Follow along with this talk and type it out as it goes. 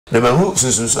na mahu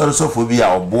sunsun SOFO bi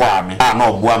a oboa me na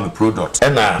oboa me product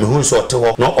na mehu so ote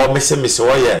ho no o mese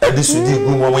oye adisudi gu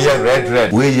mo ye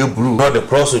red we ye blue no the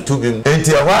cross to bi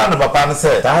enti e wa na papa no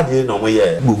say daade no mo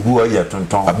ye bubu oye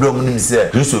tonton ablo mo nim say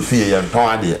Christopher ye nton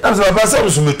ade na so papa say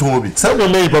so meton obi say no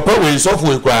me papa we SOFO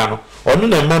we kwa no onu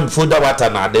na mam foda wata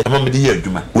na ade mam de ye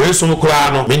adwuma we so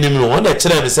kura no menim no won da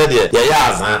kire me say de ye ya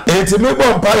azan enti me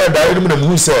bom pa ya da rim na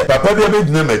mu say papa bi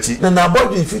abedina machi na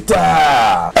body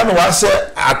fita na wa say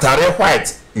atare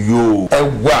white yo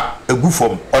ewa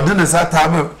egufom odene sa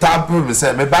tabe me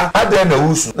say me ba ade na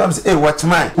owusu na me say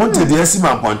watchman wonte de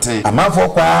asima ponten amafo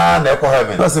kwa na ekọ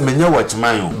heaven no say menye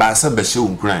watchman ba say be hye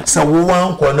unkran say wo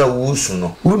wankọ na owusu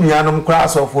no unuanom kra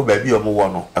SOFO ba bi omo wo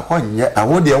no ekọ nye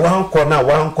awode wankọ na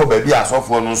wankọ ba bi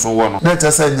SOFO no so wo no na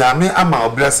te say nyame ama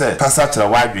obre say kasa kire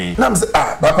wadwen na me say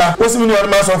papa wosimi ni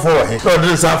ma SOFO wo he no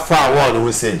de sa fa wo no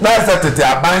we say na say tete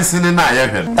abansini na ye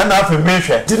hwe na afi me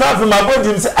hwe ti na afi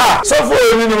mabodi say SOFO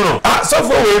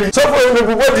SOFO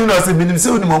we body no say minim say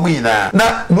unimo yina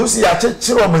na musi ya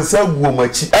chechiro mo nsa guo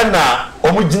machi na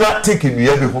omugina take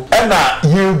nua bi ho na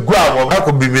ye gu awo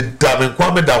akọ bi me da me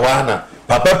kwa me da wa na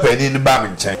papa pani ni ba me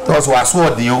nchen to so aso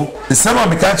ode o nsema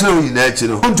me ka kire o yina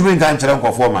akiro ntumi nka nkire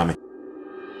nkofo ma me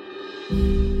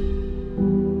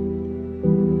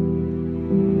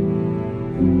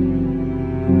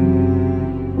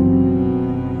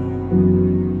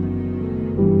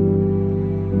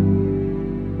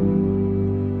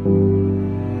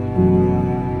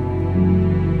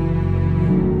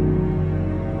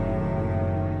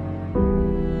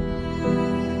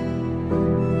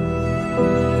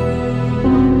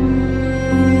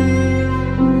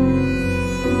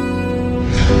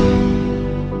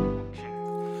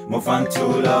To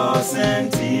LORDSON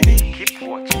TV. Keep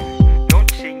watching,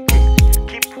 don't change it.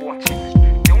 Keep watching,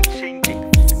 don't change it.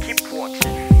 Keep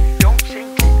watching, don't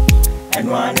change it. And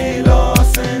one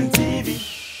LORDSON TV.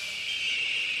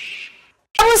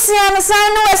 I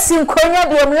was in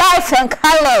life and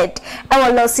colored.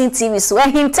 Our LORDSON TV. So I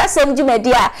him tasem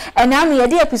jumedia and I'm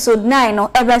here episode 9 no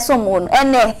ever someone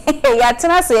and ya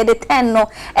tena say the 10 no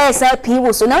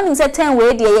SLP so now means 10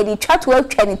 we dey the chat work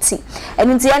trinity and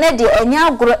nti na dey enya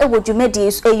agoro e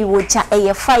wodwumedi so eyi wocha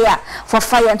eye fire for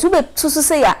fire and to be to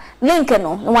say ya link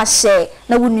no wa share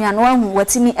na wonua no ahu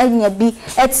watimi anya bi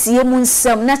etie mu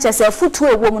nsem na chese afutuo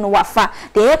ewo mu no wafa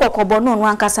de ye kokobo no no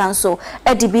ankasa nso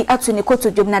e de bi atu ne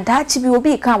kotodwom na daachi bi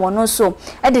obi ka wono so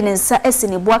e de ne nsa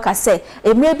esini buaka se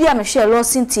emre bi a me share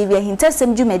LORDSON TV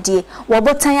ahintasem dwumedie wo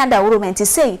botan adaworo menti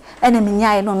sei ena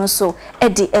menyae no no so e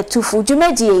de etufu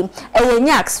dwumedie eye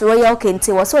nyax royal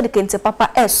kente wo so de kente papa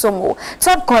esomo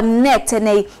top connect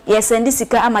na ye send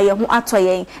sika ama ye ho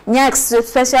atoyen nyax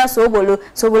special sobolo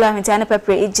ahintane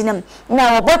pepre ejinam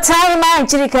na wo botan ma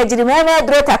nchirika jiri me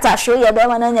dro tata show ye be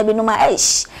ma nya bi no ma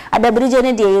eish adabrije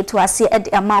ne de yetu ase e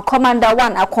de ama commander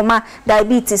 1 akoma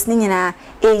diabetes ni nyina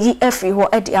eyi efri ho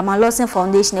e de ama LORDSON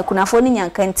foundation ekunafo ni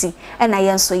nyankanti e na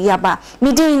ye nso yaba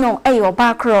midin no e yo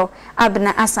bakro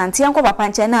abna asante yanko papa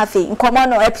nche na afi nkomo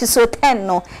no episode 10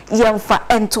 no yemfa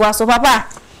entoa so papa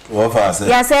wo fa se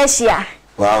ya se hia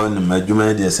wow ni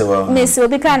madwuma de se wa mesi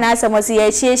obi ka na asemo se ya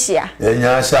hia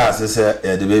enya sha se se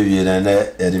ya de be wie na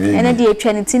ya de be ena de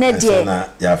etwaniti na de na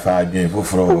ya fa adwen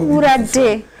foforo wura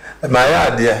de ma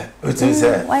ya de wetin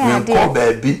se ko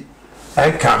ba bi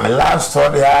I come last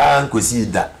story nkosi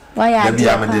da ya bi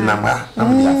am de na ma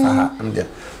am de afa ha am de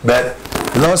but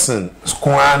LORDSON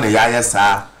kwa na ya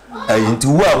yesa nti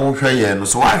wo a wo hwe ye no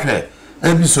so wa hwe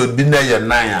episode bi na ye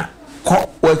nan a ko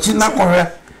wachi na ko hwe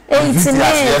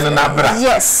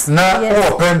yes na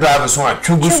o pen drive so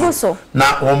atwuguso na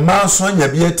o man so nya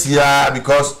bi atia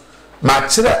because ma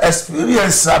kire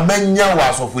experience amanya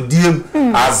wasofodiem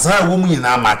azan wo mu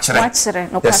nyina ma kire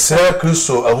yes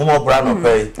Kristo ahomo bra no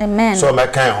pay so me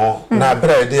kan ho na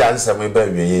bra de ansem ba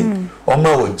wiye o ma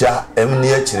oja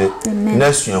emni akire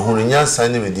na suahunu nyansa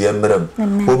ne mede emram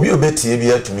obi obetie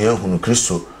bi atumi ahunu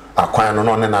Kristo akwan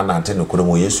no ne na nante no kuro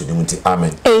mo Yesu dim ti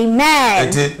amen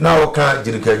enti na o ka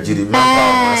jirika jiri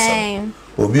manpower masam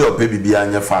obi ope bibia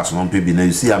anya fast no pe bi na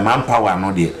you see a manpower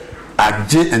no de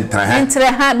agye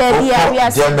entreha baby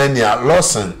area Germany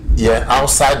LORDSON ye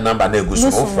outside number na eguso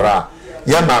ofra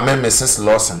ye ma me Mrs.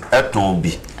 LORDSON eton bi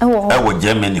e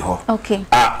Germany ho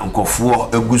nkofuo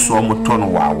eguso omoto no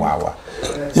wa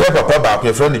ye papa ba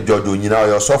ko friend George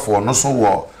onyina o SOFO no so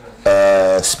wo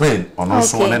Spain ono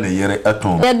so ne yere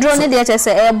eton the drone dey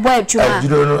chese e boy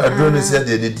adwuma drone se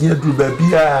de di adru ba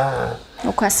bia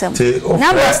okwasem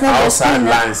numbers na outside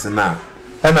lines na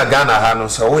e na Ghana ha no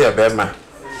so wo ye be ma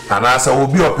anasa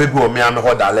obi opebi o me ame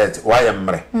ho dalet wa ye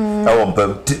mre e wo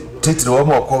mpam titire wo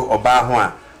mo ko oba ho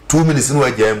a 2 minutes no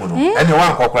agya mu no ene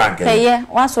wan kokora nke ye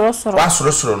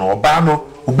wasoro no oba no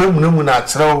obemunamu na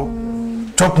akyerɛw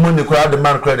top money kora de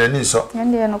man kora na ni so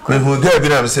me hu ga bi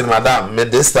na me say madam me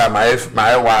this time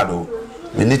my wado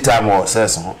me need time or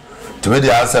says ho to me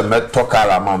the answer me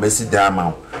tokala ma me si dan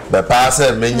ma be pa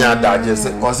say me nya daje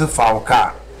say o se fa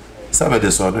car say me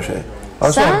de so no hwe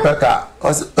o so peka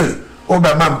o se o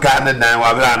be mam ka ne dan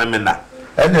wa bra na me na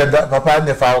ene da papa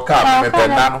ne fa car me pe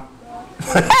na no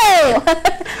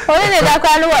o ne da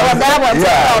kwa lu wa da bo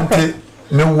te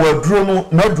me waduro no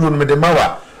na duro no me de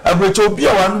mawa abrecho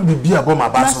bia wan bibia bo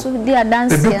mabaso bia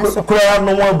dance so kura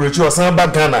no mo abrecho osan ba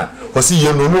Ghana o si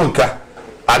ye no nka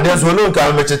ades wo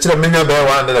nka me chechire menya be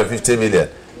 150 million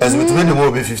as with me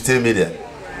mo be 50 million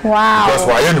wow because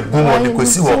why you boom on the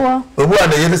kwesi wo obu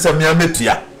ana ye se me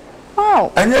ametua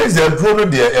wow anya is a duro no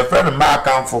de e friend ma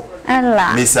akanfo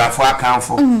ala misafo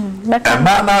akanfo e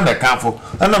ma na de kanfo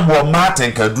ana mo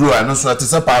Martin kaduro anu so ate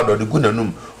se powder de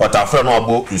gunanum otafre no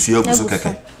obo nsu eguso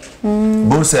keke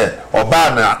bo se oba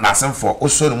na asemfo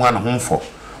osoro mu ana homfo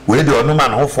we de onuma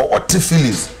na homfo oti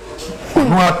feelings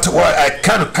no I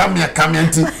can't come here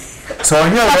nti so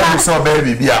onye we so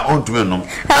baby bia ontume no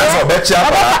so be chia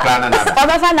pa plan na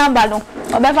obefa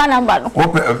number no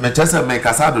me chese me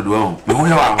kasa dodo ho me ho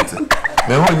ye wa hote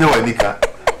me ho nye wanika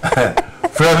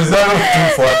from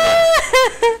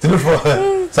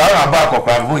 0249 so I ba ko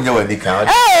kwa ho nye wanika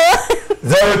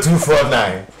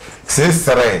 0249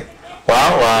 63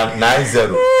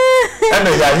 1190 and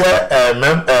ya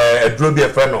aduro bi e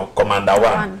friend no commander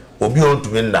 1 obi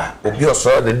ontumi nda obi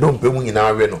osoro de dompe mu nyina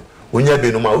awe no onya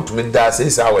be no ma otumi nda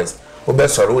 6 hours obe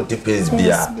soro onti pace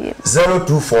bia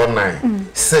 0249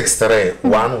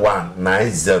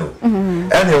 631190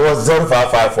 and it was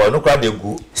 0554 no kwa de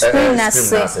gu screen na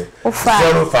se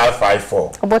 0554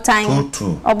 obotan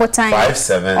 22 obotan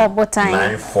 57 obotan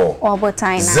 94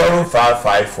 obotan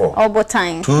 0554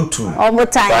 obotan 22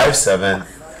 obotan 57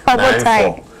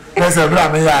 94 Pesa bra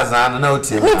me ya zan na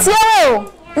otie mi tie o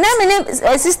na me ne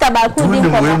sister ba ku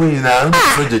din ko na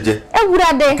so jeje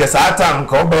ewurade ke sa atam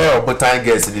ko be obotan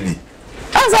gas ni bi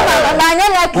Oza ba nya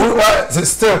lucky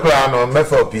still kra no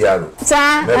mefa opiaro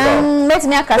ta let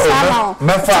me akasa ma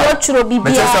mefa churo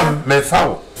bibia mefa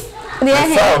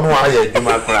no aye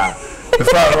djuma kra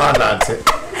mefa no anante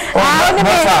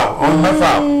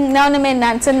mefa na no me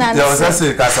nante yo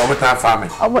say ka so obotan farming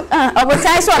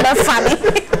obotan so be farming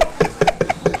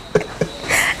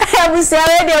we say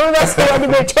already we must go the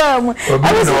betrayal obi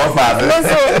no fa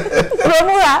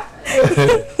romura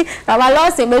aba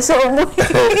lost me so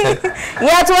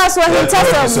yeah to us when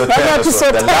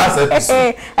episode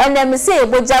and then me say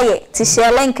bojaye ti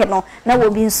share link no na wo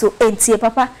bi nso entie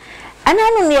papa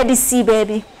ananu ne de see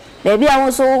baby a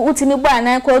won so utimi bo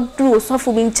anan ko duro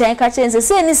sofo bi nchen ka chense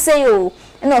say ni say o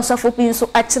na osofo bi nso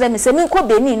a kire me say me ko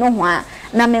beni no ho a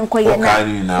na me nkoye na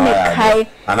kai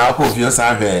ana ko fi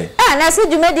osan hwe na se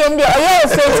djuma de ndi oye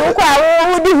ofe ko a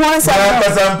wo di ho ansa ko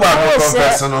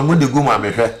personal mu de gu ma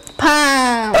me hwe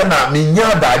pa na me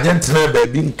nya da agentena ba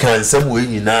bi nkansam we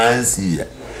nyina ansi ya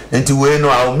enti we no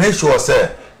I will make sure say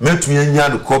metumi anya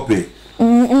no copy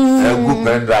gu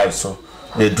pen drive so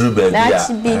ne dru ba bia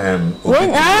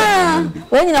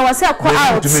when you was out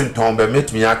metumi ntombe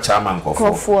metumi ya chairman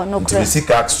kofo enti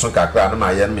sika action kakra na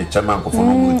ma ye me chairman kofo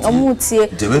no mutie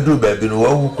enti we dru ba bi no wa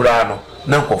wu kura no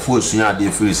na nkofo osun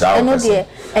ade free sa o kasa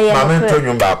ma me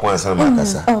ntonyum ba kwa san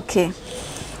makasa okay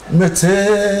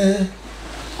mete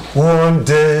one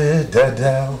day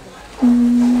dada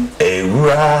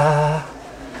ewa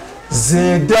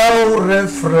zedau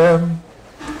refrem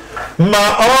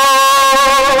ma o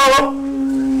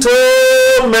to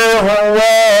me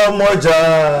hawa moja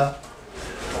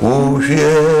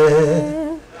uhie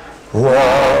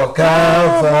wa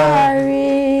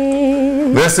Calvary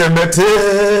mese mete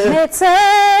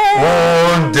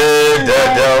one day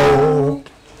dada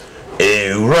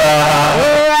ewa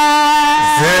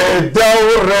zedau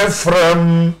refrem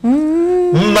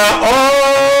ma o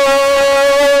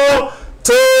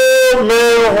to me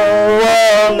hawa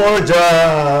moja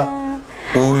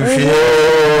uhie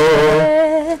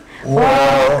wa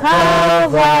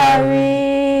Calvary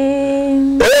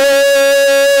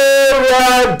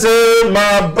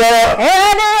maba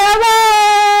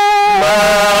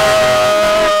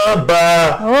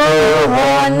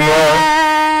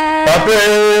pape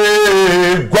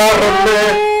guarme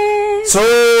so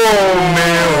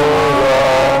me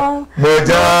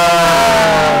moja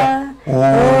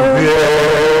ubie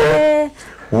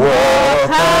wa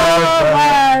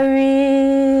Calvary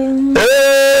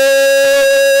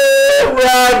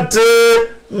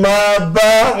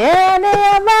maba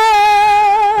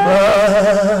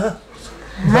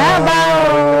Maba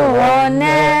one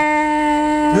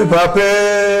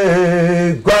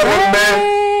Pape Guarame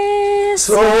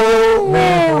so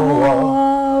me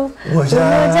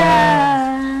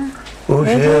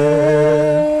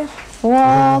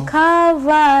walk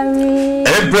Calvary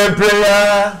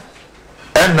prayer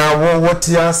and now what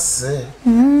you say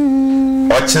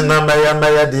Ochina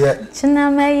maya dear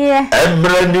China maya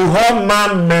Embrani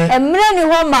homa me Embrani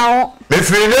homa me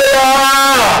free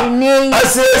I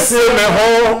say me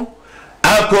home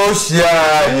Akoshia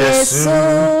Yesu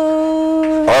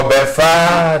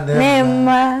obefa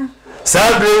nema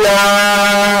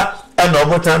Sabria and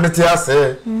OBOTAN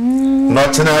metiase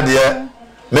no china dear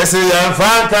Messi and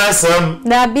Frankasam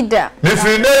da bida me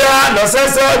free no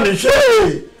sesa ni she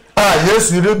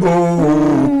Yesu ribo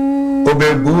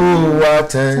obebu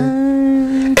waten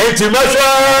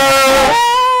etimasha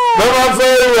no fe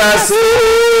yase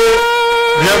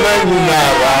yamani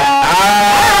nawa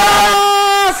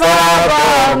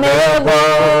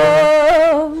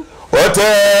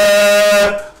Ote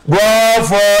go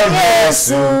for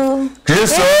Yesu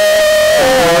Kristo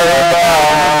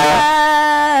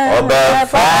Oba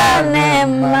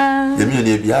fanema Yemi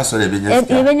ne bia so le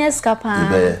benya skapa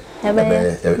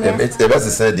ebe se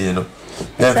said you know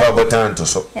never OBOTAN to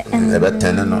so ebe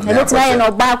tene no ebe try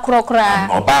no ba krokra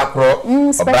oba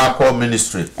kro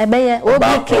ministry ebe ye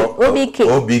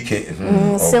obk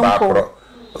simple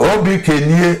OBK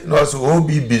nie no so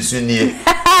OBB su nie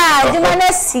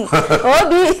Manasseh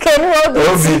OBK no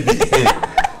OBB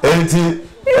enti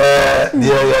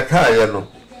dia ya kaye no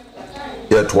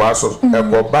ya toa so e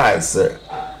ko bai se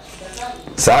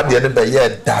sa dia ne be ye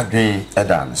dadwen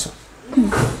edan so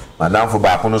madam fo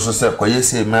ba kono so se ko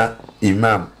yesi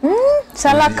imam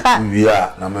salaka wia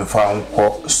na me fa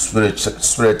nko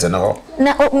spirit na ho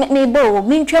na me do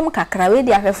me ntwam kakra we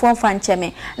di ahwefo fa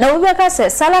ncheme na obi ka se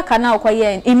salaka na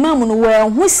okoye imam no we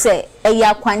hu se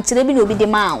eya kwankyere bi na obi de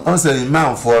ma on se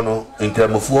imam fo no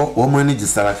nkramofo wo mo ni gi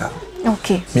salaka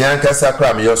okay mi anka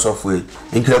sakra me yosofo e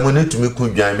nkramo ne tumi ku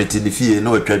dwan meti ne fie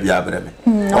na otwa bi abrɛ me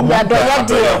o bi adoya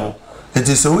de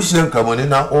enti so wo hye nkramo ne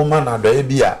na o ma na adoya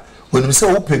bi a onim se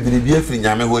wo pegiri bi afiri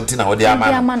nyame ho nti na wo de ama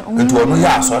enti ono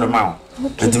ya asɔre ma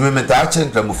enti me meta ache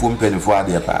nkramofo mpanifo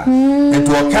ade pa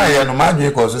enti o kan ye no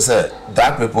madwe ko so say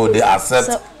that people they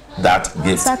accept that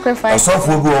gift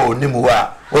asɔfo bi o nim wo a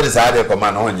wo de sa de ko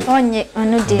ma na onye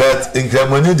ono de but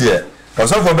nkramo ne de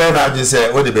asɔfo be na adwe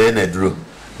say wo de be na duro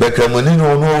bekramoni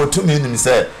no tumi nim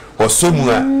say osomu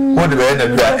a wo de be na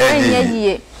duro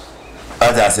enye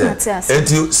atase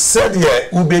enti said ye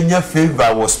ubenya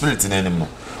favor wo spirit na enim no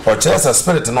o chesa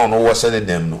spirit no wo hye ne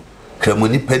dem no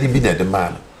kramoni padi bi na de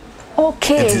man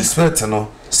okay enti spirit no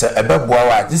say ebeboa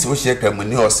wa agisi wo hye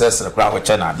kramoni o sesre kra wo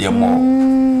che na de mo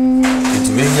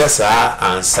enti benya sa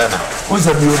ansana wo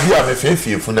za bi obi a me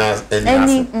fefiefu na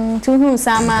eni tuhu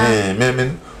sama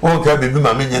me o ka bibi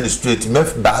ma me nya straight me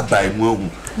bye mu ohu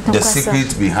the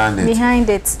secret behind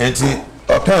it enti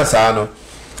o kan sa no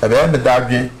ebe me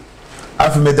dadwe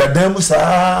afi me dadam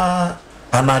sa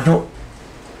anado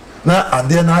na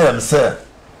ade na ayam se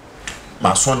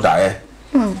ma sondae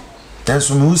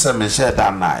enso mu se me share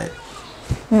da nae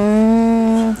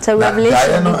so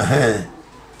revelation no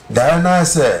na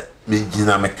se me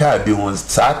gina me ka bi won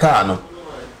sa ka no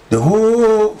the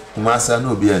whole masa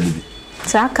no bi ani bi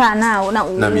saka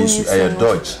na me su aye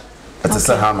dodge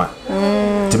atesa hama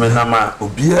timi hama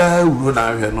obia wuro na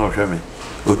ahwe na ohwe me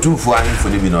otumfo ahemfo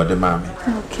ni bi na ode ma me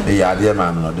e ya ade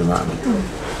ma me na ode ma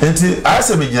me enti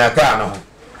ase me gina ka no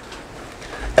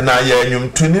na ye nwum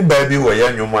tuni ba bi wo ye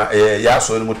nwum a ya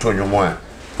so ni muto nwum a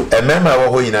emema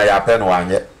wo ho yina ya pe no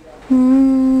anye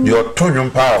yo to nwum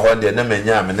pa ho de na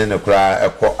manya me ne kura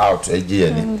ekọ out agi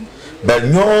ani ba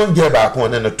nyonge ba ko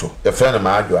ne to ye frɛ na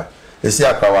ma adwa esi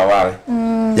akawaware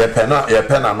ye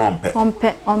pe na no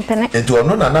ompe ne enti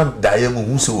ono na na daye mu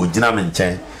hu se ogina me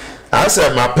nkyɛn ase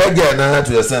ma pege na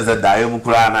to the sense that daye mu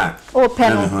kura na ope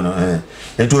no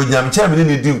enti ogina me nkyɛn me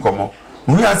ne di nkomo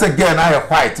hu ya se ge na ye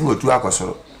white wo tu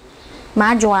akosoro ma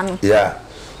adwa no yeah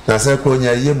na se ko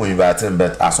nya ye mu inviting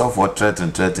but asofo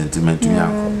threaten intimate nya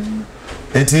ko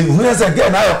enti hu ya se ge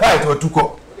na ye white wo tu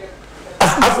ko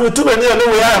afu tu be ne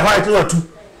no we ya white wo tu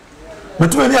me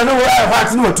tu be ne no we ya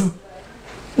white no tu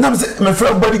na me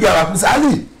friend body girl I say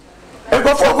ali e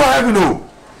go for go have no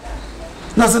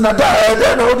na se na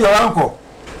da na odi anko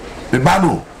be ba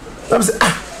no na say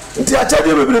nti a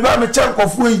chade be ba me che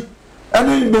nkofo yi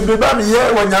anu be ba me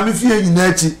ye wo nyame fie nyina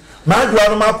achi ma adwa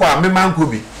no makwa me manko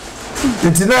bi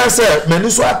nti na se mani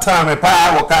so ata me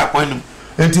pa wo ka kwanu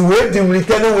nti we di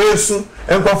mrike ne we su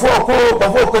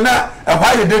nkofo ko na e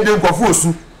hwa ye dede nkofo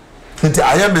su nti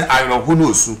aye me ayro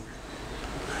no su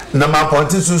na ma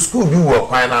ponti su school bi wo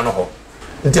kwan na no ho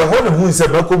nti ho ne hu se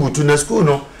ba ko butu na school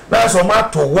no na so ma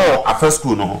to war after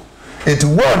school no enti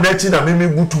war na chi na me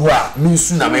butu a me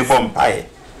su na me bom pae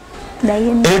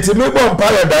enti me bom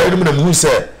pae da yiri na mu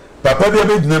se papa bi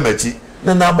be dina machi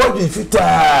na body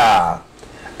fita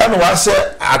and wa se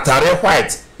atare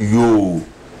white yo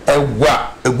egwa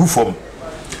egufom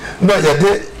no ye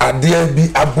de ade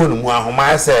bi abonu mu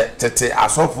ahoma se tete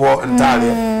asofo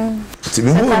ntare ti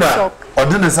me hu na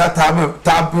odene sa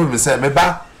tabu me se me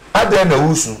ba ade na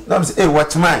wusu na me se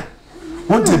watch mine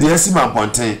wonte de asima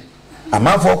ponten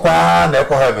amafo kwa na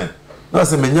ekọ heaven no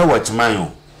se menye watch mine o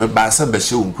me ba se be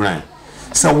hye unkran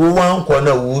se wo wan ko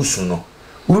na wusu no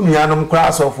unuanom kra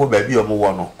asofo ba bi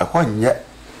omo no ekọ nye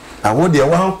awo de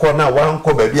wan ko na wan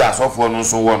ko ba bi asofo no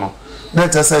so wo no na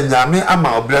tese nyame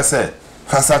ama obre se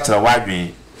fasa kira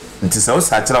wadwen nti se wo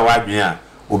sa kira wadwen a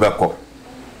wo bekọ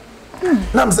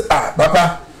na me se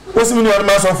papa wo se mi no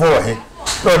ma asofo wo he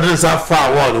no de sa fa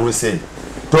wo no we say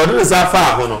to de sa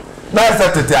fa ho no na se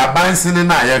tete abansini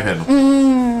na ye hwe no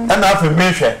na afi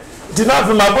mehwe ti na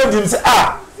afi mabodim se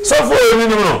sofo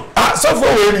eni no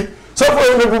sofo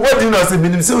eni bubodi na se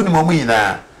binim se oni momu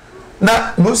yina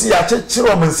na nusi ya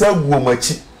chechiro mensa guo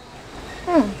machi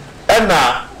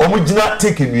na omugina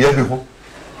take nua bi ho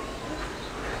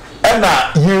na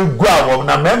ye gua wo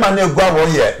na mema na gua wo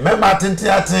ye mema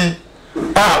tentiaten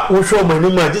wo hwo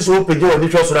manim a ji so opege wo ni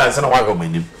hwo so na se na wa hwo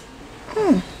manim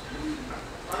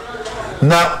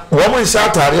na woman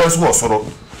shatare oso osoro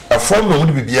afom no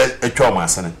mu bibia atwa o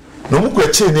asene no mu kwa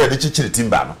che ne ade chichiri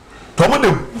timba no to mo de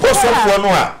bosofo no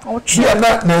a bia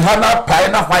na ha na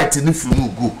pai na white ni fimu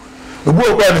gu obu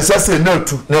ogba ni sase na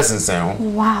tu na sensen ho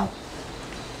wow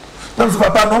na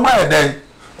papa no ma eden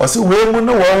o se we mu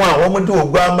no won a wo mo de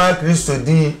ogba ma Kristo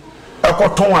di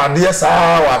akoton ade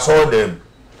saa wa so dem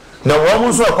na wo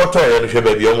mo so akoton ye no hwe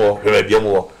ba bia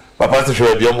mo papa se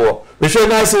hwe bia mo we hwe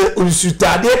na se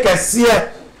unsutade kase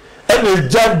ene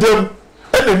jadem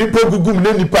ene nipa gugum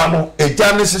ne nipa no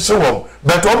eja ne hye wo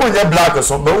but wo mo nya black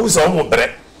so be wo so mo bre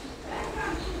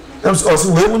o se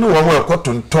we mu no wo mo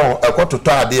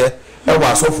akototo ade e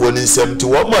wa asofo ni nsem ti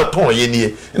wo mo aton ye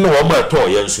nie ne wo mo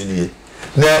aton ye nsu nie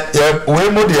na we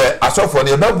mu de asofo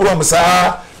ne be bro mo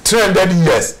sa 300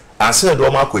 years ase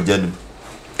do ma akogya nim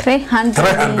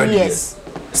 300 years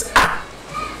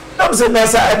I'm saying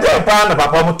that I don't pan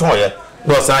papa mutoye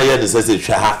no san ye de se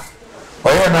hwa ha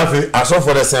oye na fi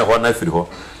asofo de sen ho na firi ho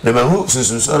na me hu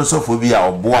sunsun sofo bi a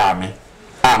oboa me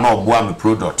na oboa me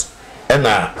product e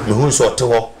na me hu so te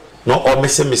ho no o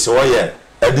mese oye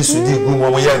adisudi gu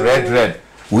mo ye red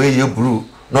we ye blue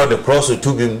no the cross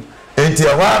to bim enti e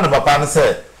ho na papa no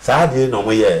se sa de no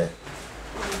mo ye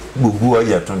gugu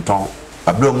oye tonton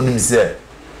ablom ni mi se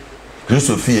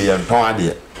Kristo fie ye nton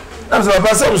ade na se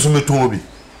papa se so meton obi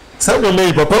se no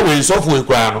me papa we sofo e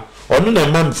kwa no onu na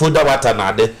mam foda wata na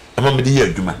ade ama me de ye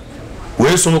adwuma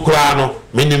we so kura no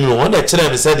menim no won da kire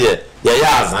me se de ye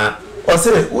ya azan o se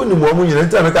woni mo mu nyina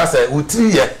nta me ka se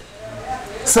utiri ye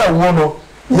se wo no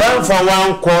yan fa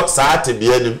wan ko saate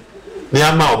bia nim ne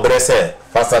ama obre se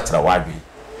fasa tra wadwe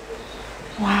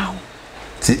wow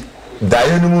ti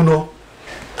daye nimu no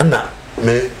na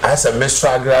me asa me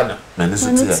struggle na ne so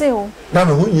ti na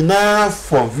me hu nyina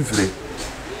from fifire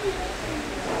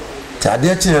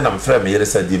tade chine na mfra me yere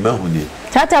sa di mahu ni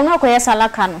tata na koye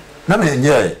salaka no na me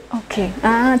nye okay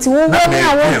ti wo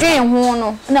na wo dwen ho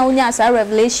no na wonya asa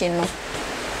revelation no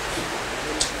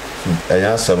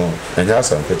enya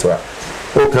sam ketwa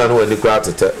o kan no ni kwa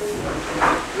tete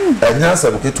enya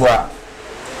sam ketwa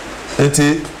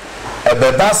enti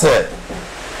ebeba se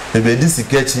ebedi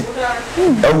sikechi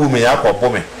ewu me yakobo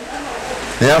me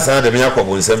nya san de me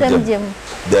yakobo nsem dem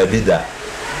davida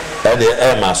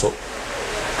e ma so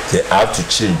they have to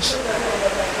change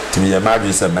to me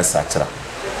imagine some message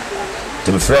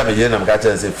to me frame me na mka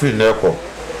tell say free na ekọ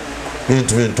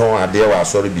into me ton ade wa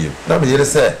asori bi na me yere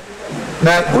say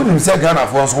na unim say Ghana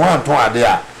for so wan ton ade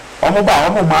a omo ba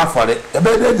omo ma afore e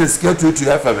be dey scared to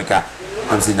FM ka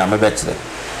am say na me be kire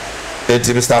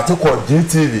enti me start to call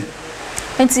GTV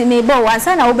enti me bo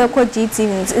wansa na wo be call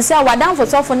GTV say wadan for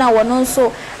so na wono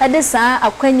nso e de san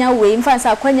akwanya we in fact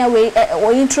akwanya we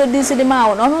o introduce the ma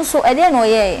wono nso e de no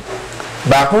ye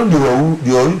ba kon de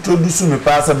o introduce me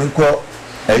pass me ko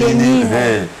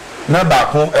ayini na ba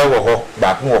kon e wo ho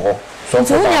ba kon wo ho so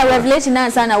for ya revelation na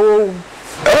san na wo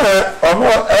ono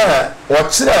wo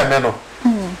kire me no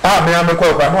me am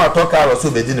ko kwa no atoka ro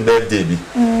so be di ne birthday bi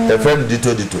the friend dito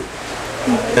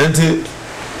enti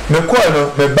me call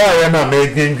no me ba ya na me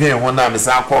gwengwen ho na me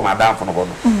sa call madam for no ho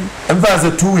no em fa say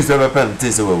 2 weeks e be pen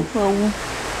te se wo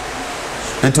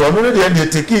enti ono ne de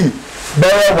take ba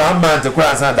 1 month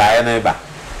kwa san da ya na ba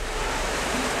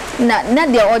na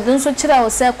dia odun so kire o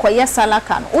se koye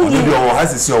salaka no uyi o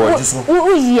hasisi o waji so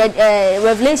uyi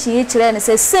revelation yi kire ne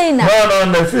say na no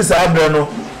na fisa abre no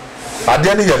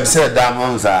ade ne yam se da mo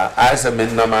nza aisa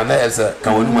men na ma na ese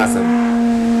ka wonu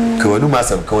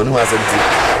masam ti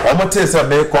o mo te se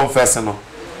me confess no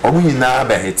o mu nyina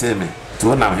ba hete me ti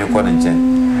wona me ko ne nche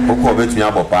o ko betumi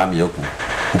abopa me yaku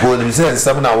ko ni se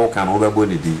nsam na wo kan wo be bo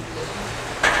ne di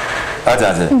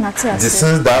ajaje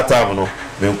since that time no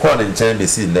me ko ne nche be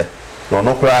si le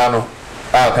no kra no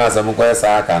a kan sam ko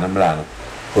esa aka na mra no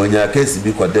onya case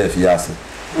bi ko da fi ase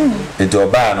enti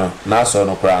oba no na so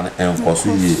no kra no enkoso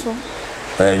yi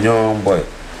enyon boy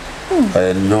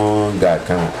enyon ga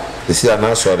kan esi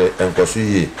ana sore enkoso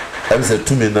yi em se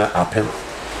tumi na apem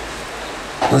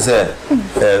o se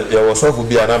ya wo sofo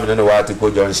bi ana me ne wati ko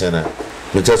junction na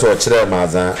me che so o kire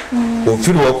mazan o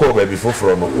firi wo ko ba bi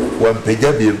foforo no wan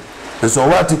pegya biem so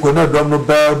wati ko na dom no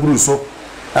ba buru so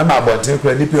ama abonten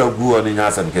kra ni pe agu o ni nya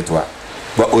asem ketwa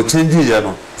ba o change ye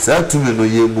no sa tumi no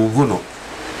ye move no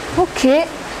okay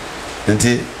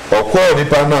nti okọ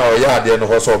nipa na o ya ade no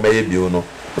ho so meye bio no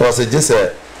o se je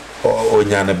se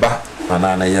onyane ba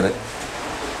ana na yere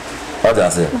o da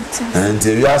se nti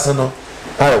wi ase no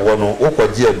ai wo no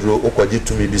ukoji aduro ukoji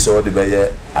tumi bi so de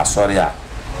beye asori a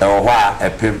e wo ha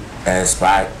epim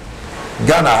spy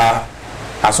Ghana ha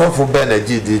asofo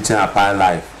benaji di chan apart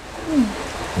life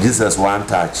Jesus one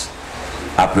touch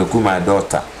apreku my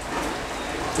daughter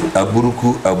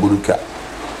aburuka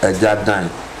ajadan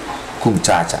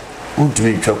KUMCHACHA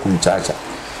untumi twa KUMCHACHA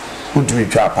untumi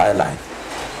twa apart life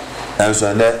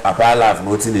enso ne apart life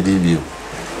no ti ne di bio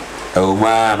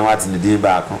ma no ati ne di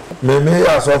ba ko me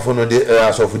asofo no de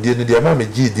asofo di ne de ma me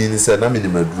gi di ni se na me ni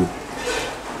maduro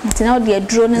nti na de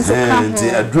aduro ne so ka nti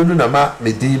aduro no na ma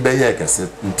me di be ye kese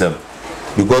ntem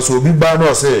because obi ba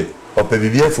no say opa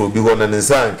bibia fo obi ho na ne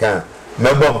nsa nka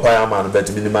mebo mpa ya ma no bet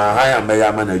mi ni ma ha ya me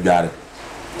ya ma na dware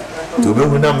to be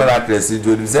hu na mara kresi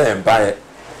do ni say empire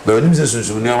be onim se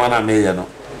sunsun ni wana me ye no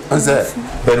nse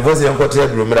ben voice yan kote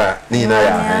aduro mra ni na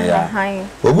ya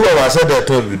obi wa se de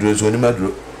to biduro so ni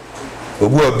maduro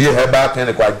obi obi he ba kan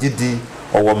ne kwa gidi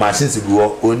owo machines bi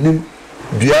wo onim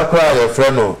dua kwa ya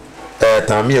frɛ no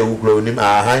tamia wu kro onim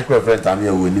han kro frɛ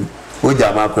tamia wu onim o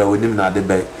jama kro onim na de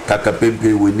be kaka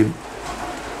pempe onim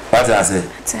pata se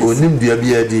onim dua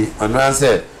bi adi ono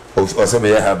anse o se me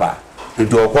ye ha ba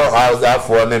nti okọ house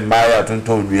afọ ne maya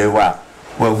tonton dua wa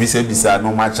wo bi se bisa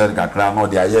no ma chere kakra no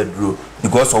de aye duro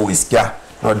because of wiskia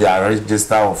no de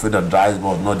register of the dry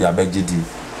board no de abegidi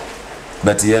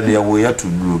but ye ne wo ye to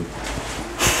duro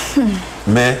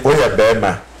me o ye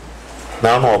bema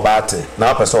na no obate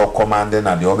na person command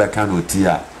na de obeka na oti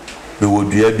a me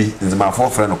wodua bi nzima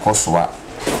for friend koso a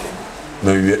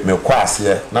me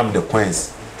kwase na me de coins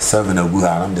 7 agu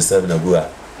ha na me de 7 agu ha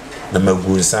na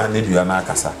magu san ne dua na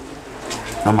akasa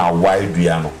na ma wai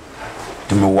dua no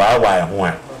to me wai ho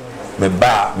a me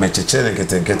ba me cheche ne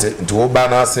ketenkete nti wo ba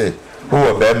na ase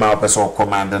wo bema person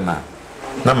command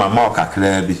na mama o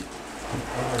kakra bi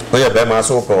o ye bema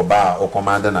so ko ba o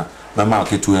command na mama o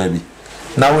ketu abi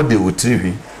na wo de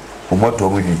wotiriwi o moto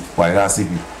mo hwi wa irase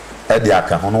bi e de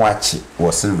aka ho no wachi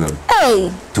wo silver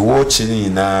to wo chi ni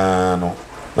na no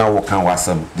na wo kan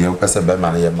wasam de wo pese be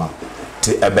ma na ye ma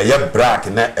ti ebe ye black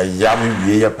na eyam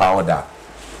wie ye powder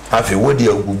afi wo de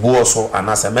agubu so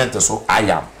ana cement so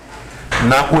ayam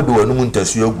na wo de wonu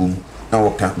ntasu agum na wo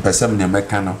kan pese me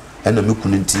meka no e na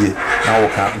mekunu ntie na wo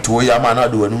kan to wo yama na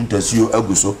de wonu ntasu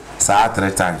agu so saa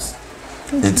 3 times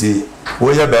enti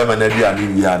wo ye be ma na bia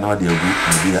mi wi a na de agu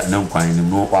bia na nkwan ni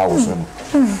no wa wo so no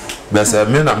bese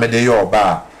me na me de ye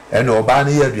oba e na oba na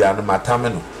ye adua no matame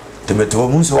no temeto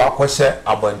mu so akɔhye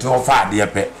abonte ofa ade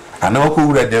pe ana wako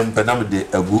wura dem pe na me de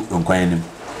agu nkwan ni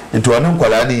enti ono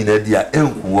nkwala ni na dia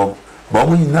enkuwom ba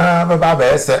mu nyina ba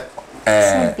ese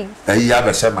ayi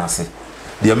abɛhyɛ mase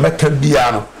de meka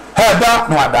bia no ha da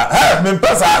no ada ha me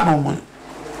mpasa no mu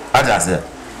aja se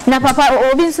na papa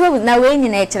obi nso na we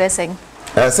nyina e kyerɛ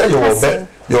sɛn say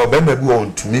your be ma bi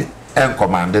won tumi en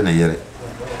command na yere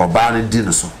oba ne di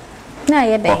no so na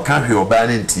ye den o kan hwe oba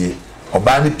ne ntie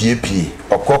oba ne piepie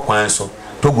okɔ kwan so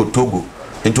togo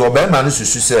enti oba ma no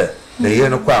susu sɛ na yere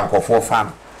no kwa ankɔfo fa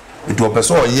no enti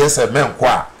opeso o yesa men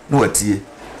kwa na watie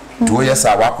enti o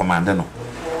yesa wa command no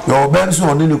your ben so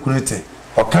on ne kunite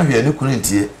o kan hwe ne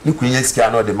kunite ne kunya sika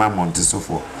no de ma monte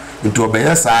sofo enti oba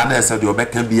yesa na ese de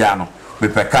obeka bia no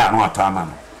bepeka no atama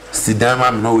no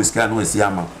sidama no whisky no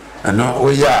esiama no o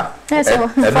ya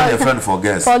no friend for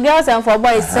girls and for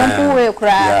boys simple way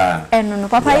kra eno no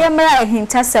papa ye mra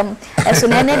hintasem eso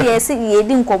na ne de ese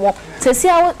yedi nkomo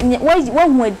sesia wo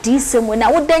hu adi sem na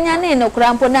wo danya ne no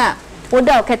kra mpo na wo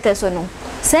da okete so no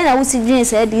say na wo si dwen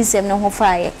say this sem no ho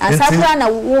faaye ansafra na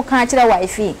wo kan kire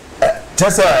wife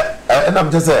just and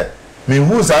I'm just me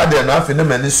who's out there na afi na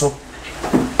mani so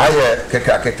aye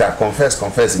keka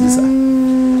confess bisa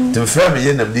tim frame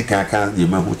ye nam di kan ye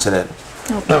mahu kire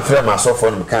na frame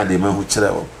asofo no kan de mahu kire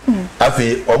wo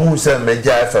afi omu se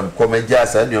meja fm ko meja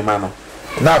sa nyoma no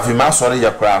na afi ma sori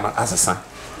ye kra no asesa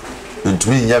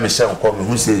ntumi nya me hye nko me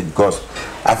hu say because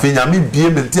afi nya me bie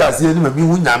me nti ase ni me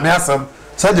hu nya me asam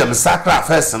so dem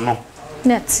sacrifice no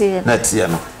netie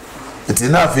no enti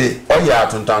na afi oya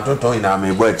atonton ina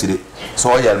me bo akire so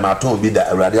oya ma ton bi da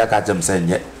awrade aka chem se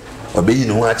nye obeyi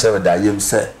ne hu a chere da yem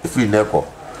se efi ne ko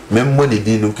memmo ne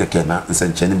din no keke na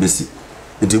nsanche ne besi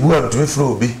enti bu am tumi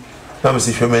fro obi na me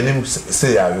si hwemanim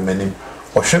se ya hwemanim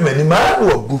o hwemanim a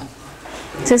no abu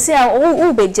se se a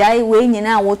o bejai we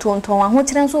nyina wo tonton aho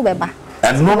kire nso beba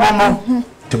enno mama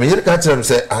tumi yere ka chere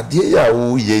se ade ya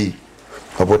wo yei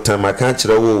obotan maka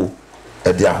chere wo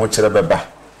ade aho kire beba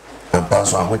ampa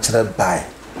so aho kire bai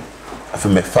afi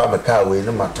me fa me ka we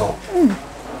ne maton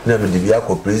na me de bia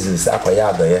ko prison sa kwa ya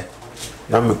adoye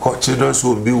na me ko children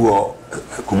so bi wo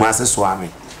kumase so ami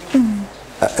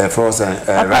frozen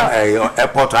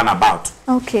airport runabout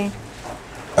okay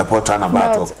airport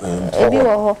runabout ebi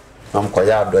wo ho na ko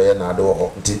ya adoye na ado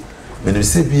ho nti me no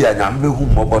se bia nya me hu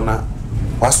mobo na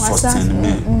was sustain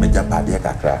me japade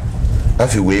kakra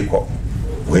afi we ko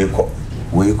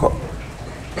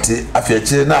ti afi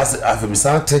achi na afi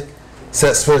misante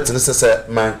se spirit ne se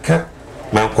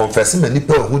man confess me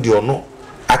nipa hu di ono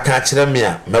aka kire me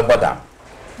a meboda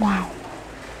wow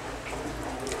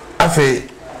afi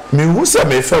me hu se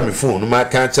me fa me phone ma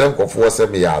aka kire nkofo se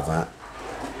me ya ava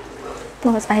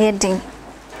because I heading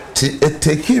ti it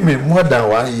take me more than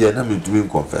 1 year na me doing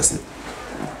confessing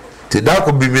ti da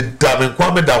ko bi me da me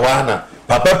kwa me da wa na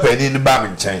papa pani ni ba me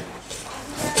nchen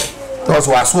because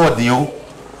was what you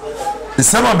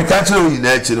sama me ka kire o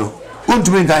ina achi no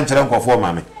untumi kan kire nkofo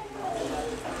ma me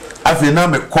afi na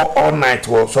me call all night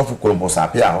wo SOFO kolombo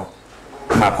APEA ho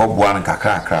ma ko bua n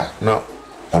kakra no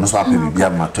ono so ape bibia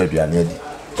ma to aduane adi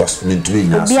because me ntumi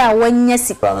nya so bia wanya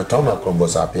si pa me to ma kolombo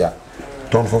APEA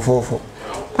ton fofofo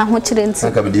aho kire nti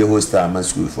aka me dey host am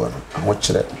school for no aho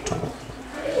kire ton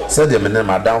said the me na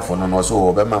madam for no so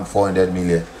o be ma 400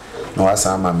 million no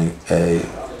asa ma me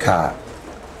car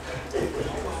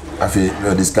afi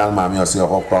no discount ma me o se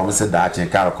o kwa me se da che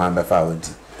car kwan be fa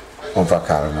wonti on fa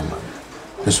car na ma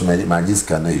isso me diz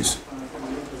que não é isso.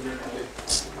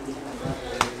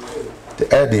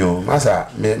 Massa,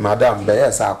 madame, be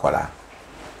essa akola.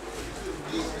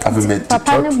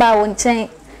 Papa no ba wonchen.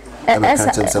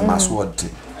 Essa é masword.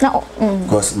 No,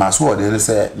 because masword ele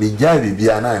say me jai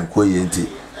bibia na enko ye nti.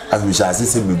 Afi me sha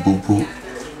se me bubu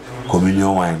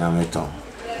communion wine na meton.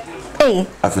 Eh.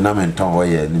 Afi na meton wo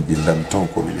ye ni bi ndam ton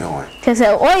communion wine. Kese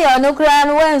o ye no kra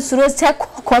no wan suro check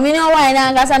communion wine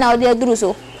na ngasa na o de duru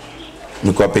so.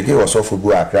 Nko peke wo SOFO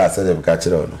bu akra se de ka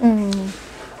kire no.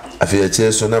 Afi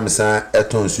eche so na mesa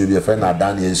eton su bi e fa na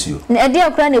dan ensuo. Na de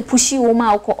akra na pushi wo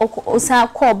ma o sa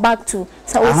call back to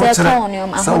sa o se ton yo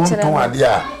ma ho kire. Ton ade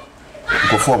a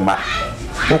nko fo ma.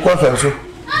 Ko ko fa so.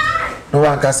 No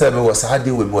wan ka se me wo sa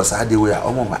de we me wo sa de we a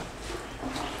o mo ma.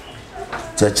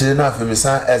 Chechire na afi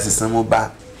mesa esesem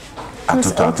ba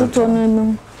atoto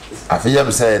no. Afi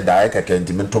yam se da e keke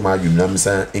ntimi to ma adwum na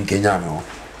mesa enkenya me ho.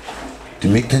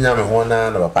 Timi kenya me ho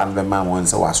na papa no be ma won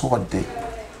se wa so de.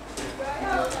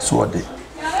 So de.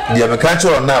 Dia me ka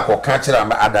kire na akoka kire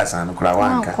am adasan no kura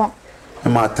wanka. E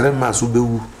ma 3 months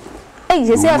ubewu. Eh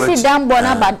je se afi dambo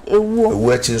na ba ewu.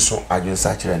 Ewu achi so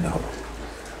adwensa kire ne ho.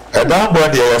 E dambo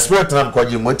de ya spirit na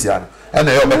mkoji motia no. E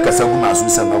na yo be kasa gu na so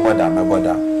se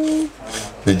meboda.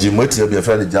 The Jimotia be a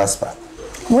friend Jasper.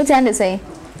 Motia and say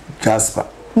Jasper.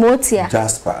 Motia.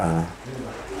 Jasper.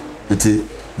 Iti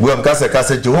buam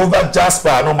kasa Jehovah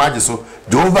Jasper no maji so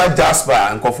Jehovah Jasper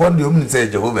and confond you say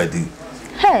Jehovah di.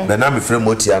 Hey. The name friend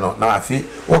Motia no na afi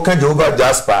o kan Jehovah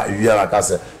Jasper you are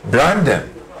kasa Brandon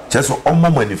just so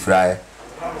omo ni fry.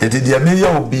 Iti dia me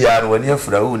ya obi ya no wani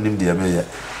afra wo nim dia me ya.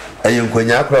 Ayi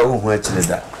nkonya akra wo hu akire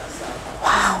da.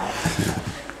 Wow.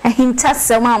 Ahinta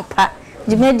semampa.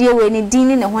 Jimedie we ni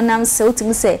dini ne honam se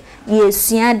otimi se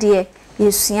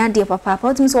yesua de papa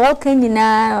otimi se o kan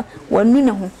nyina wanu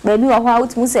ne ho ba bi wo ho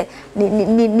otimi se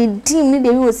ni dim ni de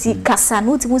wi osi kasa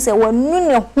no otimi se wanu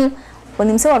ne ho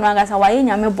onim se wonu agasa waye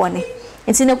nyame bone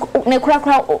enti ne kura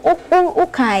o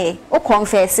kan o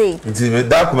confess enti me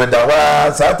document da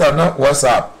wa sata na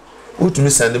WhatsApp otimi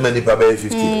send me ni papa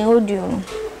 50 audio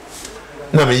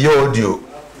na me yo audio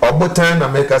obotan na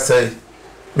make say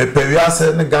me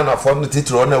pewiase ne Ghana for no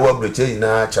titiro na wa broche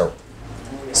ina achaw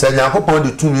se nyankopon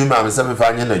de tumi ma me se me fa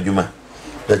anya na dwuma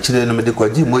the children me de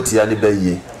kwaji moti ya ne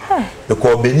baye e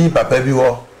ko beni papa bi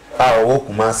ho a wo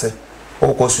kumase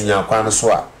wo ko sunya kwa no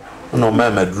so a no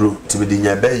mama duro ti bi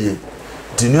nya baye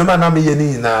ti nyoma na me ye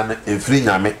ni na efri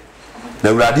nyame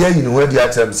na urade ayi ni wadi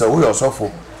atem se wo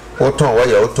yosofo wo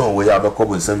ton wo ya be ko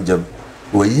bonsam jam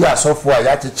wo yi asofo a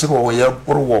ya chichiro wo ye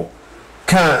borwo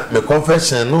kan me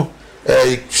confession no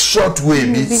short way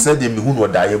bi said me hu no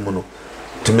dae mu no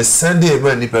to me send e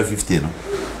man nipa 50 no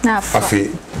na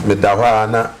afi me da hwa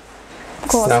na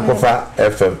Kofa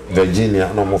FM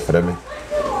Virginia no mo freme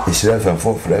Ishira FM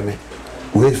fo freme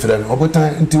we freme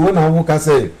obotan nti wona wo ka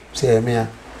say me ya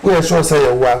we sure say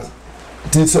you wa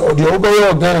nti so odi obaye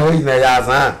ogan ho ina ya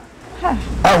azan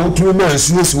wo tumi man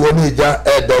suosi wo na eja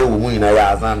eda wo ina ya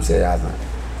azan say ya azan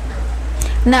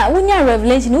na wunya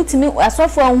revelation utimi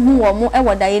asofo hu wo mo e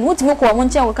wodaye utimi ko mo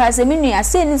nche wo ka say me nua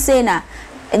say ni say na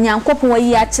nyankopon wa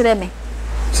yi a kire me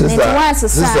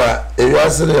sister e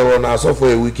yasere wo na asofo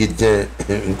e wicked je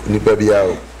nipa bia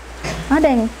o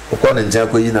adan ko ne nche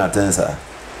ko yi na atensa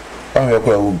ahwe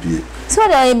ko wo mpie so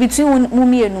da between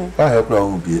mumienu ahwe ko wo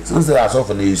mpie so say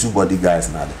asofo na yesu body guys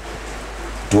na de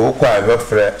to ko ebe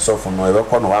frɛ sofo no ebe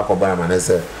ko no akɔba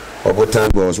Manasseh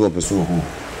obotan bo so opeso hu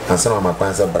ansana ma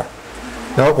kwansa bra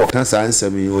na wo ko kan sa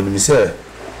ansam yi onimi sɛ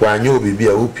wanyo bibi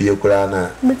a opie kura na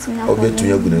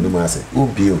obetunya guna no ma ase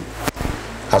opie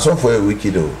asofo e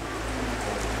wicked o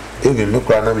even me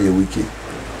kura na me wicked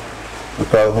me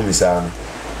kura ho mi sa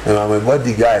na my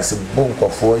body guys bon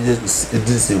kofo ye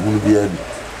din se hunu bia bi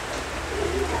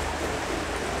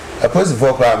a person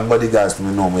for kura my body guys to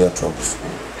me no more troubles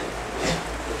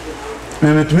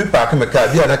me to me park me car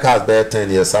bia na cars be 10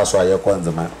 years so aye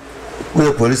kwanza ma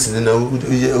we police ni na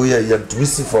we ye to me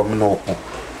see for me no ko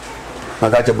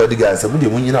maka body guys mu de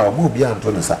mu nyina o bi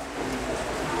anto no sa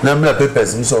na mla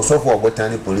papers mi so for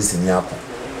OBOTAN police ni akọ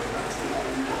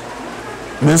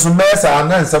me so be sa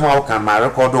na nsem a kan ma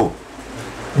record o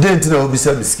de ntina obi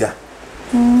sa miskia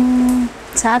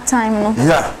that time no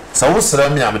yeah so wo sra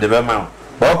mi am de be ma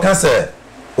o kan say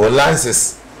o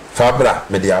licenses fabra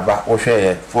me de aba o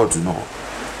hwe fort no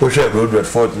o hwe road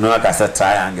fort no aka say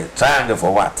triangle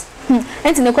for what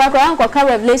enti ne kwa anko ka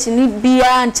revelation ni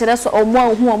bia nkere so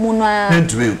omo hu omo no a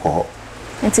enti we nko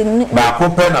enti ba ko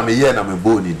pe na me ye na me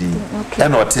bo ni di e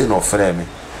na o te no frɛ me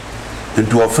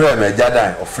enti o frɛ me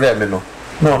jadan o frɛ me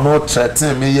no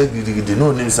threaten me ye gidigidi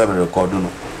no nim sa me record no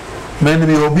me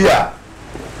ni obi a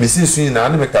me sisu na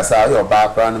me kasa ayo ba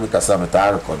akra na me kasa me ta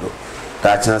record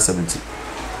ta chana 70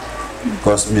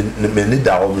 because me ni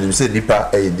da o me say nipa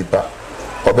nipa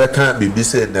obeka bibi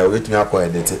say na wetumi akọ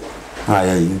edit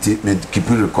yeah, me keep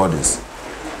recordings.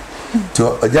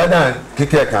 So Jadan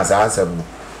kike kan sa answer no.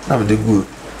 Na me dey go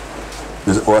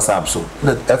WhatsApp so.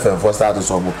 Na FM for start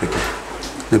so mo pick.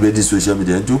 The be this social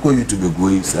media and you go YouTube go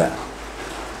is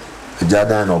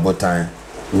Jadan OBOTAN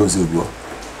go see go.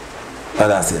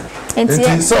 That's it.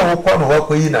 And so we come work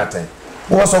with you nothing.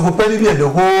 We so go pay the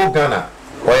whole Ghana.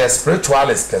 Or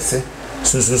spiritualist kese.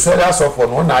 So that so for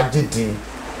no na gidi.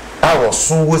 I was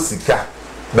so sika.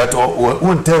 But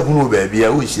won't tell who baby, I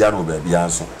wish you know baby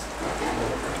answer.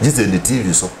 Just in the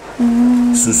TV so.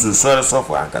 So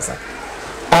for Ankasa.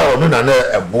 I don't know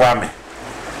a boame.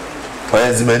 For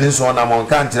as many so on among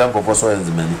country and for so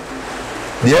as many.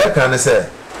 The air can say,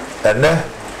 and then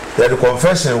the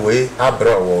confession way, I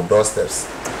brought all doorsteps.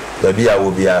 Baby, I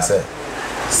will be a say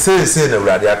the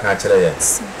radio can't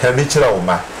yet. Can be children,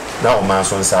 now man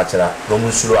son satira, no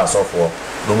musulu as of war.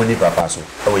 No money papa so.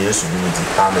 Oh yes,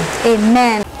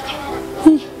 amen.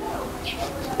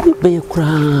 Be a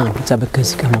crown,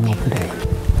 Sabacas come up today.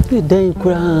 The day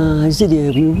cry, is it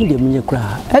a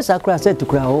cry? As I cry said to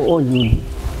cry all you.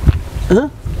 Huh?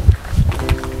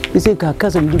 You think our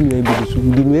cousin didn't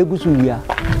able to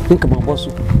think about boss.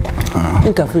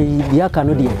 Think of the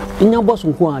Acanodian. In your boss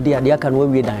who are there, the Acan will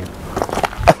be dying.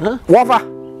 Huh? Wafa!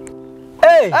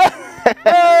 Hey!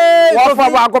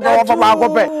 Wafa!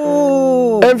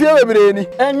 Enfie bebre ni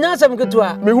enya sem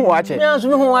ketua me hu wache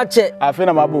me hu wache afi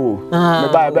na mabo me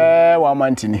ba be wa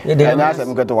mantini enya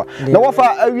sem ketua na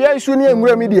wofa awia isu ni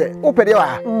enwura mi de opede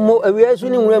wa mo awia isu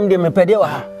ni enwura mi de me pede wa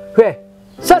hwe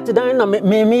Saturday na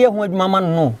me ye hu adwuma ma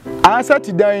no an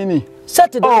Saturday ni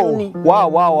Saturday ni wow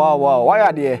why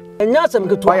are there enya sem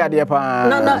ketua why are there pa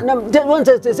na won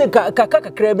say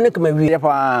kakra bi na kama wie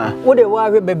pa wo de wa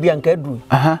hwe ba bia nka du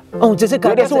oh say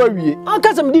kakra so wa wie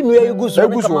aka sem di nua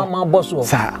yegusu na ma boss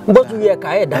boss wie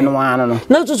ka e dan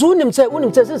na so wonim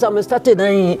say since I started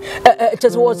dan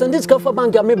just was in this cover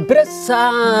bank me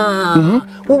bresa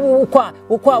wo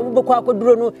kwa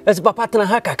akoduro no es papa tena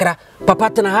ha kakra papa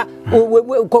tena ha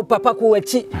ko papa ko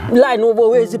wachi line wo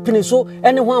we zipini so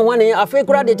ene ho anwane afi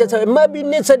kura de chese ma bi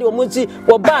ne se de o munsi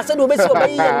wo ba se de obesi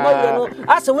obayi ye no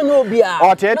ase wo ne obi a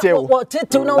o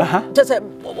tete no chese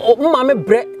mma me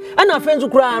bre ana afi nzu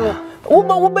kura no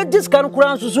wo be diskan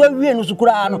kura nso so awie no so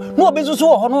kura no na obi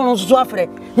so ho no so afre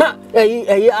na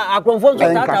akronfo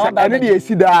nso tata wa ba ene de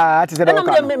esi da ate se da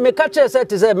ka me ka che se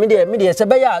te se me de se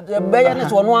be ya ne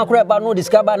so no akura ba no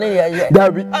diskan ba ne ye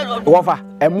dabi wo fa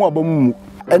emu obamu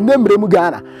enembre mu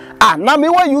Ghana na me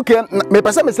wa UK me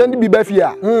pese me send bi ba fi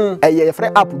a ye free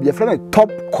app bi free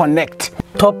top connect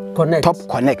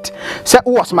say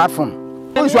wo smartphone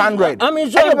wo use Android I mean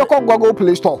sure be ko Google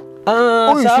Play Store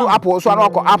wo use Apple so na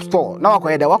ko App Store na ko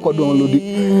yede wa ko download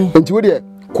enti wo de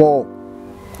ko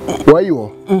where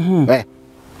you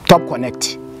top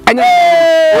connect anya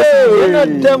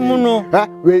no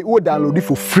we wo download it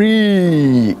for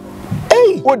free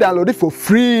wo download it for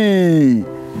free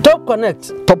Top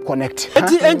connect.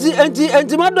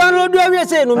 Enti ma download we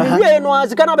say no me no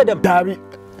asika na bedem. Dabi.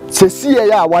 Se see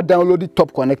ya wa download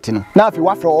top connect no. Na afi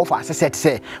wa for offer set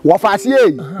say. Wa fa se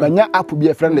e manya app bi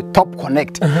e friend the top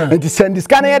connect. Enti send this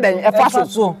scan e den e fa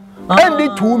so. Only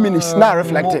 2 minutes na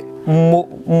reflect it.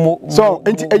 So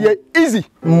enti easy.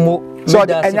 So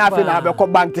enya afi na be ko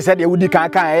bank te say de wudi kan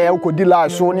ko di la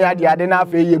so ni ade na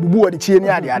afi ye bubu wodi chie ni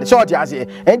ade. So ti ase.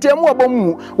 Enti emu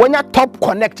obom wonya top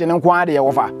connect ne nko ade ye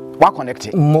wo fa. Wa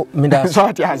connect. Me da.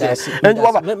 So ti ase. Enti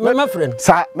wo fa. My friend.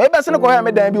 Sa me be se ne ko ha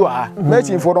me dan bi wa ha. Me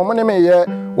ti for mo ne me ye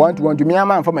 1 to 1 to me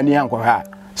ama fa mani anko ha.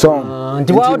 So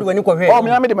nti wa do wani ko hwe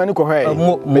me me de mani ko hwe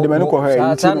me de mani ko hwe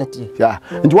yeah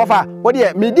nti wo fa wo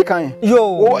de me di kan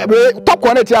yo top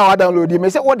connect ya wa download me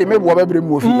say wo de me bo ba bre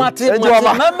mu ofi mate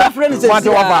my friend say mate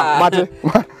wo fa mate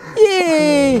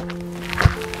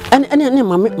and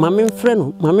my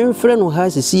friend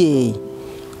has see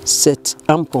set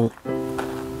ampong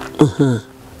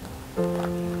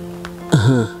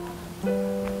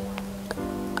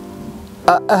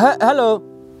hello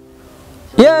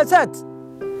yeah set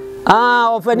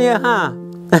ofani ha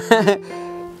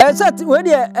set we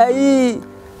dey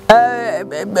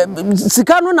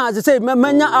sika no na say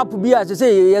manya app bi a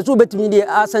say yeso betimi dey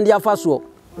asend afaso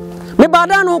me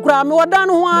badan no kura me wadan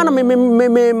ho an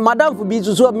me madam fo bi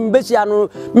so me besia no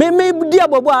me di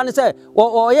abobo an say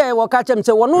oye wo ka chem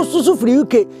say wono susu free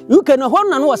UK no ho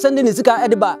na no send ni sika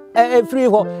ediba free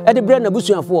ho edi bre na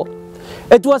busuafo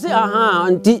it was say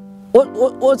anti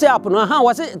o say app no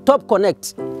was say top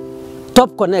connect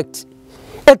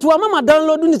etu mama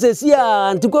download ni sesi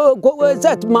a nti ko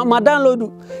set ma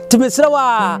download ti mesra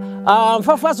wa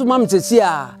fafa so mam sesi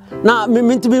a na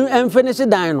me ti finish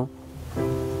dan no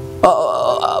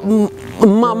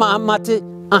mate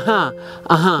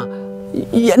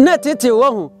net ti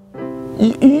wo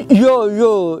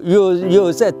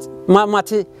yo set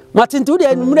mate nti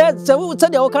de numre se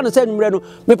de wo kan se numre no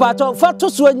me pa to fa to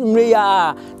so numre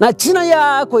ya na china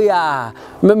ya ko ya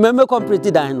me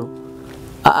complete dan no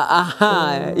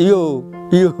yo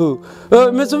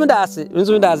Mr. Manasseh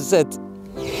set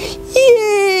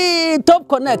top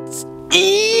connect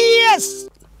yes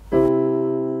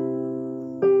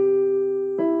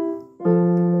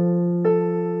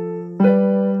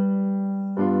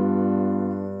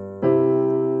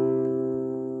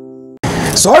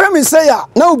so me say ya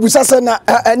na obusa say na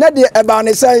de eba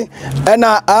ne say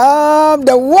na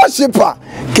the worshipper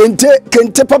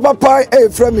kente papa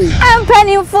from me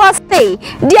penny for stay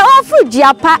the offer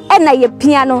japa na ye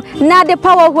piano na the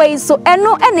power way so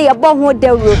eno na ye bo ho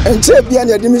dawro enche bia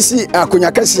na edimi si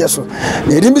akonya kase so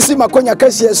na edimi si makonya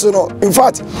kase so no in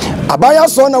fact abaya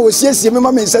so na wosiesie me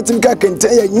ma me certificate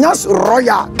kente ye nyas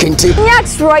royal kente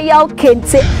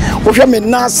wo hwe me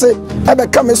nase ebe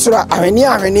ka me sura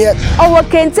ahwene owo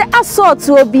kente assault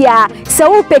obia se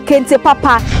wo pe kente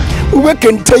papa we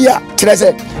kente ya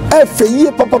kirese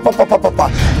efeye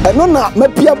papa eno na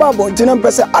mapia ba bontina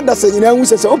mpese adase nyina hu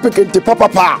sese wo pe kente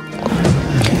papa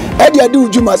edi adi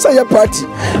ujuma say ya party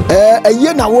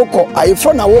eye na woko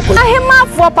ayefo na woko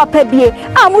ahemafo papa bie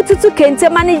amututu kente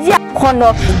manager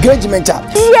kono engagement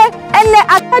ye ene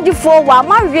atadifo wa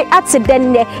manwe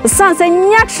atedenne sanse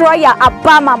nyatro ya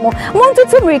abama mo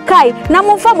montutu mrikai na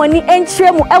momfa moni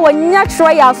enchiremu ewo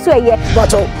nyatro ya so eye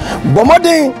bato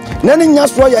bomodin nani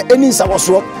nyatro ya eni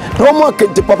sawoso no mo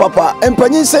kente papa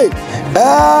empanyi say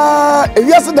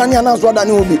ewiase dani anaso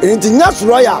dani obi enti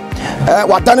nyatro ya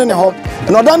wadane ne ho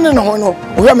no dane ne ho no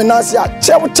wo me nase a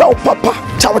chew papa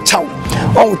chew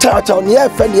on chew ne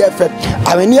efe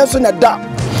awani so na da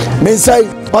me say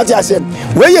what you say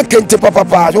we ye kente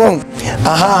papa won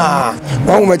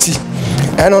won machi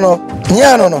no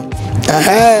nya no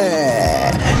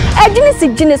adwene si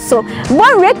dwene so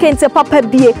one rekente papa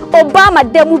bie obama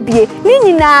demu bie ni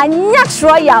nyina nyash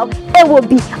royal ewo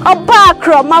bi oba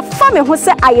akro ma fa me ho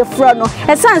se ayefro no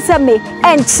esanse me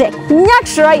enche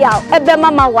nyash royal ebe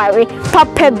mama ware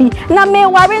papa bi na me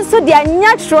ware nso dia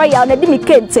nyash royal na di mi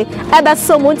kente ebe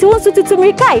so mo nti wonso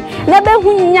tutumi kai na be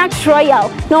hu nyash royal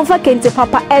na mfa kente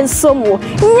papa enso mo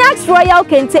nyash royal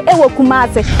kente ewo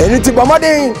kumase eniti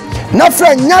bomodin na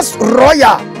friend nyash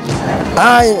royal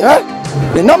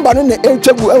the number no na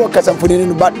etwagu ewo kasamfoni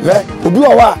no but obi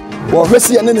wa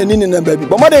hwesi ene na nini na baby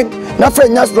bomodin na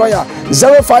friend nyash royal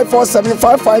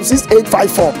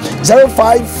 0547556854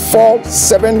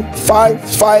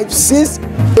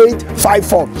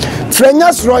 0547556854 friend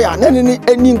nyash royal na nini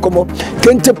eni nkomo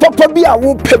kente papa bi a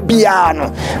wo pe bia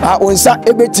no onsa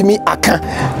ebetimi aka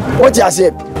what you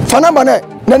say fa number na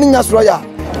nyash royal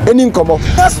eni nkomo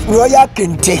nyash royal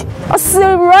kente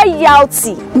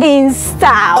royalty in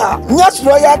style nyash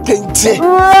royal kente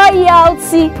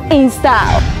royalty in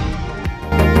style.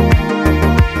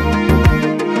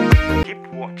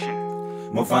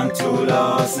 Mofanto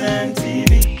LORDSON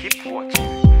TV. Keep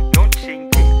watching, don't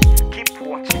change it. Keep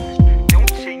watching, don't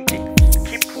change it.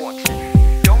 Keep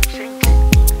watching, don't change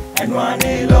it. And one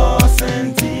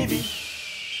LORDSON TV.